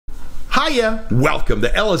Hiya, welcome to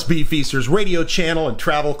LSB Feasters Radio Channel and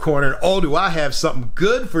Travel Corner. Oh, do I have something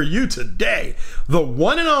good for you today. The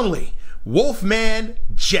one and only Wolfman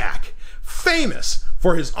Jack, famous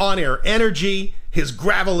for his on-air energy, his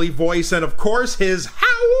gravelly voice, and of course his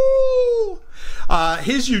howl.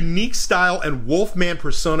 His unique style and Wolfman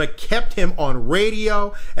persona kept him on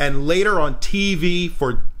radio and later on TV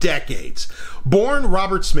for decades. Born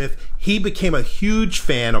Robert Smith, he became a huge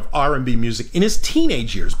fan of R&B music in his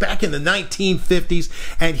teenage years, back in the 1950s,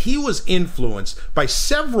 and he was influenced by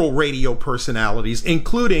several radio personalities,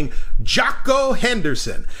 including Jocko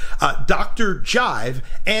Henerson, Dr. Jive,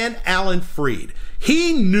 and Alan Freed.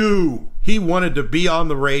 He knew he wanted to be on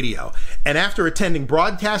the radio, and after attending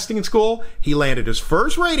broadcasting school, he landed his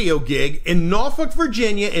first radio gig in Norfolk,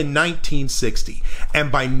 Virginia in 1960,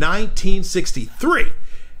 and by 1963,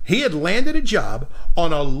 he had landed a job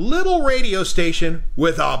on a little radio station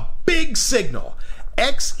with a big signal,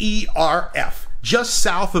 XERF, just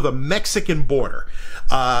south of the Mexican border.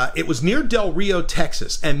 It was near Del Rio,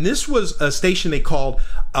 Texas, and this was a station they called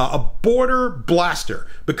a border blaster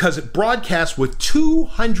because it broadcast with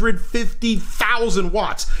 250,000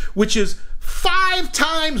 watts, which is 5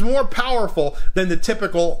 times more powerful than the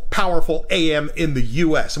typical powerful AM in the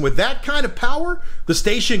US. And with that kind of power, the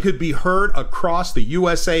station could be heard across the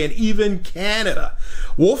USA and even Canada.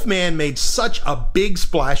 Wolfman made such a big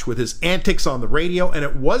splash with his antics on the radio, and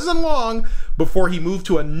it wasn't long before he moved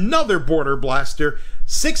to another border blaster,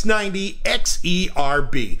 690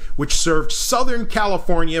 XERB, which served Southern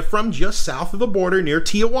California from just south of the border near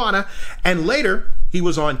Tijuana, and later he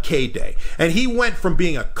was on KDAY. And he went from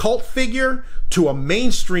being a cult figure to a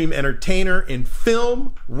mainstream entertainer in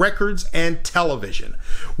film, records, and television.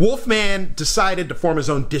 Wolfman decided to form his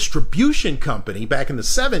own distribution company back in the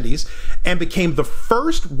 70s and became the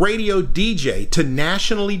first radio DJ to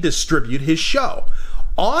nationally distribute his show.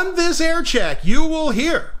 On this Aircheck, you will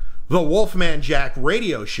hear the Wolfman Jack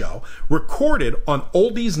radio show, recorded on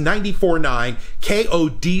Oldies 94.9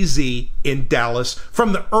 KODZ in Dallas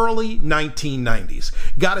from the early 1990s.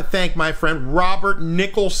 Gotta thank my friend Robert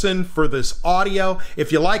Nicholson for this audio.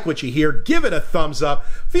 If you like what you hear, give it a thumbs up.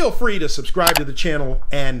 Feel free to subscribe to the channel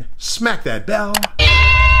and smack that bell.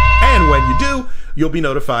 And when you do, you'll be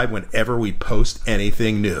notified whenever we post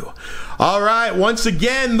anything new. All right, once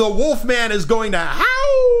again, the Wolfman is going to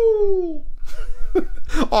howl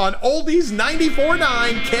on Oldies 94.9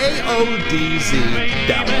 KODZ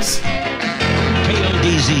Dallas.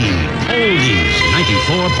 KODZ Oldies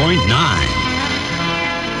 94.9.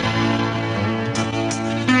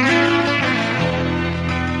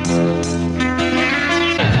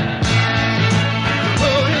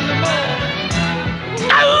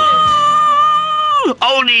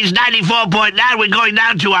 Oldies 94.9, we're going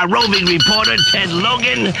down to our roving reporter, Ted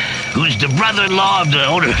Logan, who's the brother-in-law of the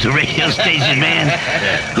owner of the radio station, man,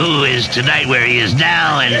 who is tonight where he is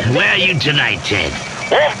now. And where are you tonight, Ted?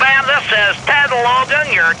 Wolfman, this is Ted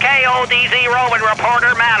Logan, your KODZ roving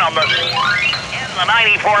reporter, man, on the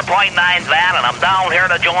 94.9 van, and I'm down here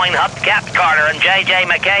to join Hubcat Carter and J.J.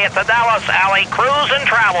 McKay at the Dallas Alley Cruise and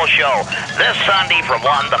Travel Show this Sunday from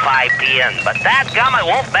 1 to 5 p.m. But dadgummit,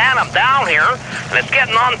 Wolfman, I'm down here, and it's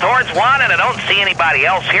getting on towards 1, and I don't see anybody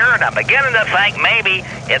else here, and I'm beginning to think maybe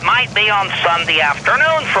it might be on Sunday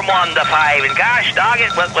afternoon from 1 to 5, and gosh dog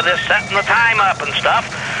it, with this setting the time up and stuff,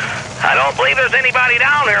 I don't believe there's anybody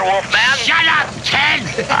down here, Wolfman. Shut up, Ted!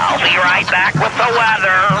 I'll be right back with the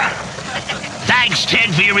weather. Thanks,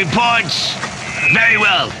 Ted, for your reports. Very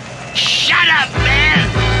well. Shut up, man!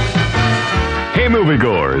 Hey,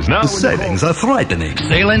 moviegoers, now The savings are frightening.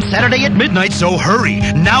 Sale ends Saturday at midnight, so hurry.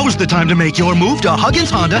 Now's the time to make your move to Huggins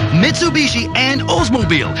Honda, Mitsubishi, and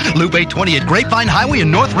Oldsmobile. Loop 820 at Grapevine Highway in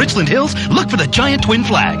North Richland Hills. Look for the giant twin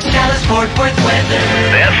flags. Dallas Fort Worth weather.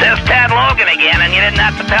 This is Ted Logan again, and you didn't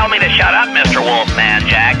have to tell me to shut up, Mr. Wolfman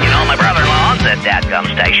Jack. You know my brother-in-law owns that dadgum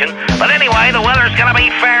station. But anyway, the weather's going to be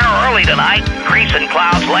fair early tonight. Increasing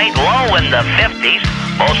clouds late, low in the 50s.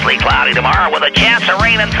 Mostly cloudy tomorrow with a chance of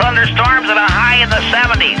rain and thunderstorms and a high in the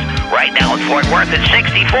 70s. Right now in Fort Worth it's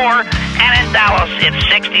 64, and in Dallas it's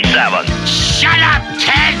 67. Shut up,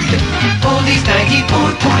 Ted! Oldies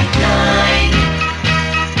 94.9.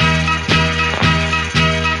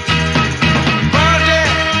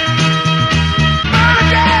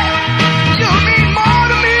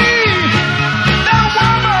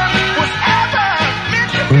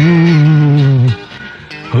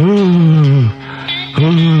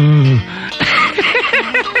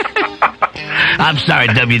 I'm sorry,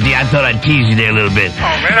 WD. I thought I'd tease you there a little bit.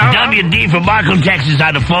 WD from Markham, Texas,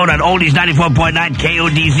 on the phone on Oldies 94.9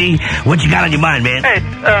 KODZ. What you got on your mind, man? Hey,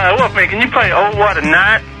 Wolfman, can you play Oh What a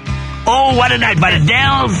Night? Oh, what a night by the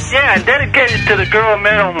Dells. Yeah, and dedicated to the girl I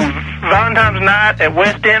met on Valentine's night at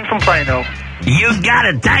West End from Plano. You got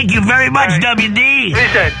it. Thank you very much, Right. WD.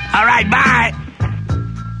 Appreciate it. All right, bye.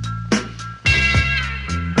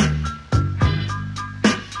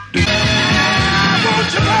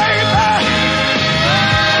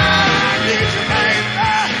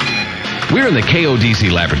 We're in the KODZ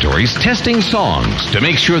laboratories testing songs to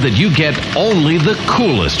make sure that you get only the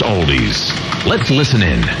coolest oldies. Let's listen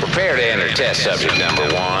in. Prepare to enter test subject number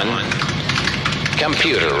 1.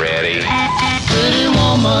 Computer ready. Pretty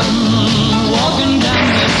woman walking down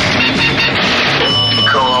the street.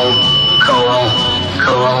 Cool.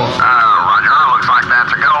 Roger, looks like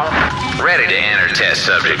that's a go. Ready to enter test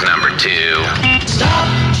subject number 2. Stop,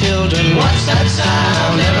 children, what's that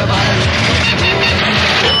sound? Everybody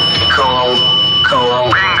Cool.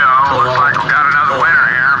 Bingo. Looks like we got another winner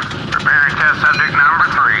here. Preparing test subject number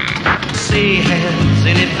 3. see has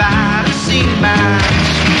anybody seen my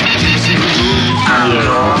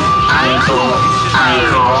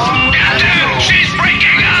She's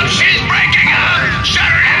breaking up! Shut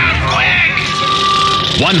her down, quick!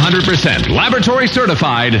 100% laboratory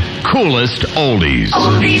certified coolest oldies.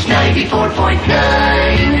 Oldies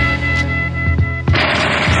 94.9.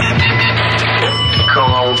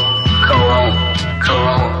 Cool.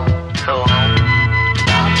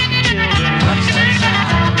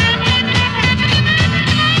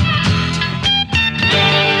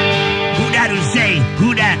 Who that who say,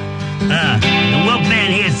 who that? The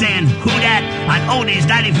Wolfman here saying, who that on Oldies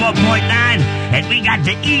 94.9, and we got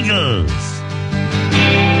the Eagles.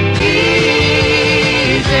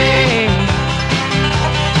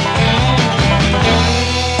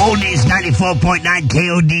 Oldies 94.9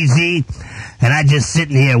 KODZ. And I just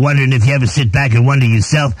sitting here wondering if you ever sit back and wonder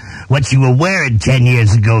yourself what you were wearing 10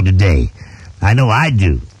 years ago today. I know I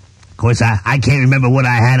do. Of course, I can't remember what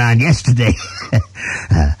I had on yesterday.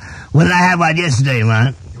 What did I have on yesterday,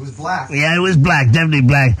 Lon? It was black. Yeah, it was black, definitely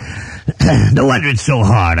black. No wonder it's so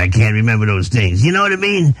hard. I can't remember those things. You know what I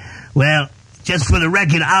mean? Well, just for the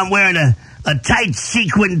record, I'm wearing a tight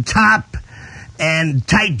sequin top and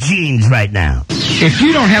tight jeans right now. If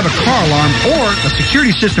you don't have a car alarm or a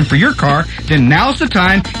security system for your car, then now's the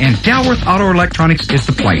time, and Dalworth Auto Electronics is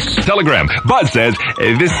the place. Telegram. Bud says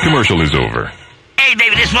this commercial is over. Hey,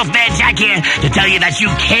 David, this Wolfman Jack here to tell you that you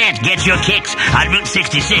can't get your kicks on Route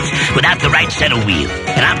 66 without the right set of wheels.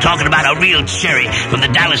 And I'm talking about a real cherry from the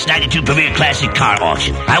Dallas 92 Premier Classic Car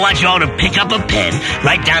Auction. I want you all to pick up a pen,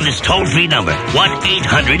 write down this toll-free number,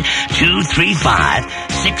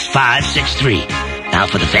 1-800-235-6563. Now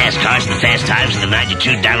for the fast cars and the fast times of the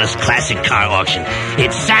 92 Dallas Classic Car Auction.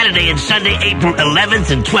 It's Saturday and Sunday, April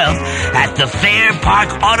 11th and 12th at the Fair Park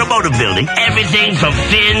Automotive Building. Everything from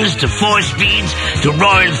fins to 4-speeds to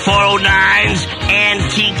roaring 409s,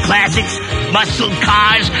 antique classics, muscle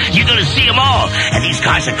cars. You're going to see them all. And these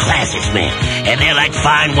cars are classics, man. And they're like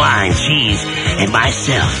fine wine, cheese, and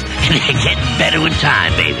myself. And they're getting better with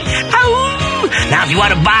time, baby. Ow! Now, if you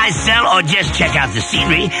want to buy, sell, or just check out the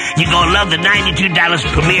scenery, you're going to love the 92 Dallas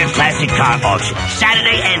Premier Classic Car Auction.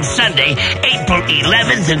 Saturday and Sunday, April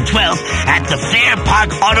 11th and 12th at the Fair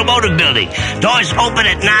Park Automotive Building. Doors open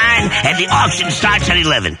at 9 and the auction starts at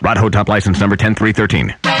 11. Rod Ho Top license number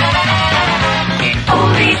 10313.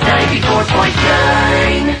 Oldies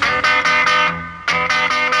 94.9.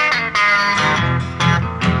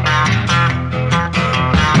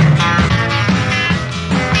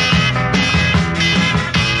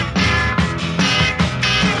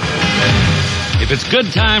 If it's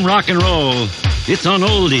good time rock and roll, it's on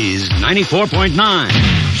Oldies 94.9.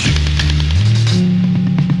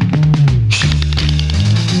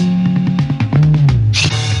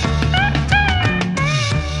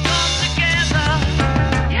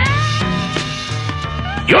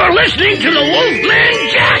 You're listening to the Wolfman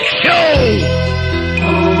Jack Show!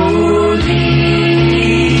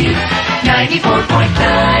 Oldies 94.9.